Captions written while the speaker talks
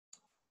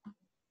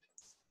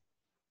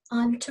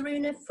I'm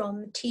Taruna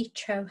from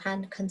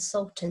Chauhan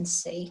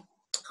Consultancy.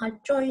 I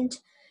joined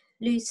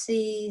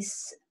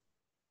Lucy's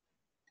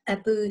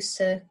Aboo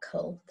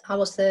Circle. I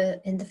was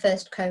in the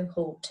first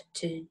cohort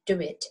to do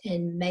it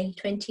in May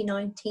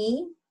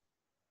 2019.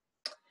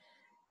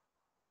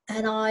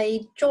 And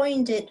I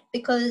joined it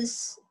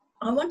because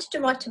I wanted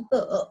to write a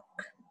book,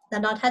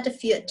 and I'd had a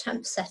few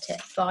attempts at it,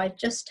 but I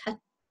just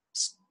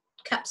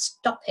kept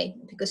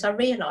stopping because I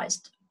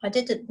realised I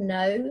didn't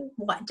know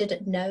what I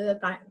didn't know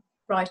about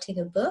writing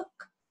a book.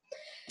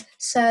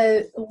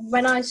 So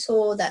when I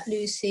saw that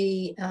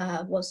Lucy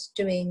was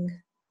doing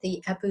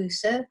the Aboo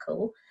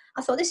Circle,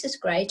 I thought, this is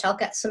great. I'll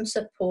get some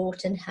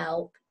support and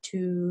help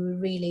to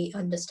really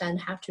understand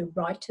how to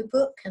write a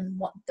book and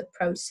what the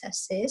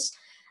process is.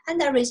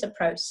 And there is a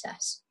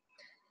process.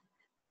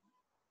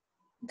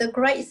 The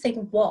great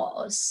thing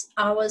was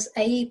I was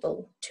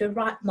able to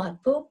write my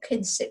book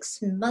in 6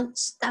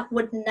 months. That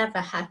would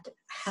never have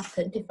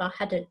happened if I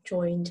hadn't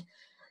joined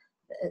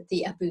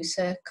the Aboo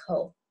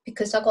Circle,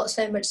 because I got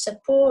so much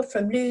support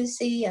from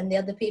Lucy and the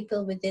other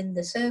people within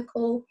the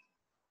circle.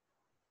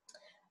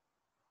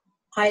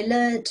 I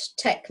learned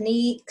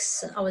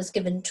techniques, I was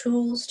given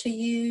tools to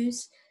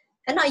use,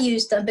 and I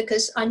used them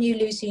because I knew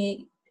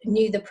Lucy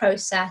knew the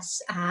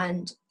process,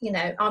 and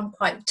I'm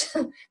quite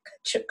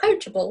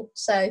coachable.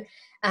 So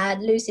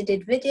Lucy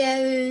did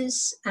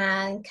videos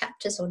and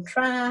kept us on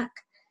track,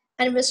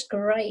 and it was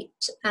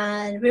great.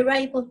 And we were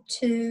able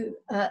to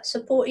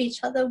support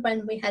each other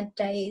when we had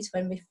days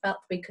when we felt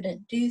we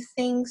couldn't do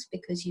things,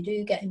 because you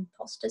do get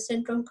imposter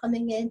syndrome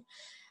coming in.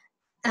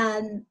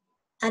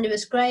 And it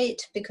was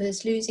great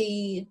because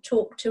Lucy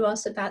talked to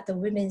us about the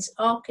women's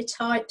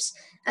archetypes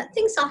and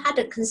things I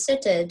hadn't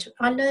considered.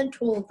 I learned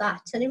all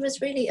that, and it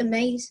was really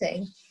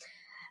amazing.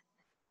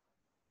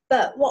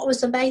 But what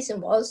was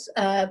amazing was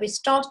we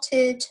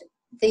started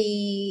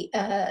the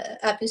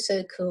Aboo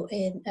Circle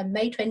in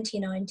May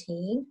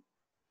 2019.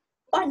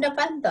 By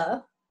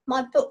November,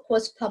 my book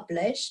was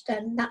published,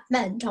 and that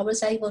meant I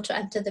was able to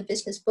enter the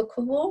Business Book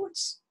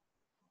Awards.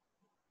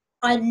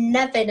 I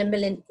never in a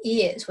million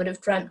years would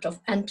have dreamt of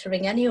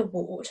entering any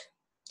award,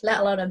 let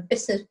alone a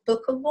Business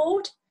Book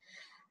Award.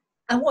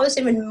 And what was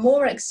even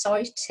more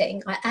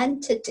exciting, I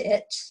entered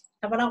it,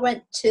 and when I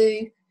went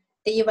to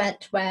the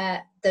event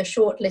where the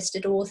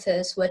shortlisted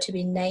authors were to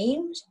be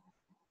named,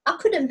 I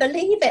couldn't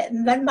believe it.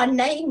 When my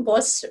name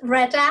was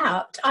read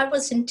out, I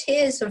was in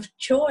tears of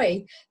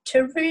joy.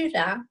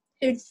 Taruna,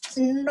 who's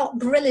not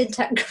brilliant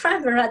at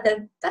grammar at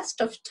the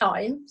best of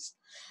times,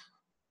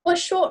 was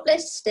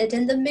shortlisted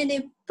in the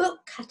mini book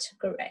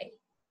category.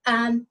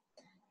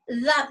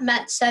 That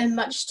meant so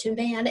much to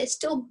me, and it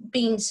still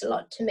means a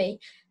lot to me.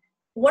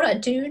 What I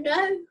do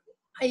know,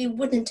 I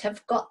wouldn't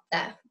have got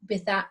there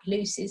without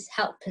Lucy's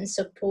help and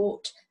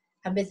support,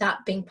 and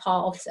without being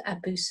part of the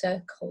Aboo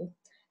Circle.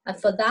 And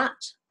for that,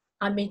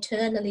 I'm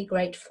eternally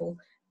grateful.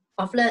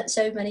 I've learnt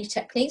so many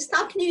techniques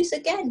that I can use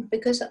again,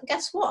 because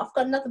guess what? I've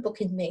got another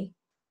book in me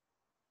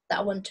that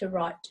I want to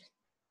write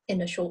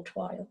in a short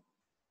while.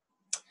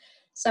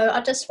 So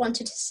I just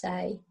wanted to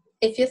say,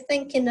 if you're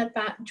thinking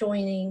about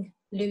joining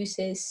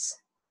Lucy's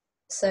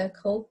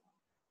circle,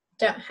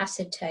 don't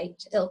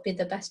hesitate. It'll be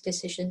the best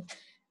decision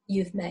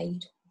you've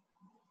made.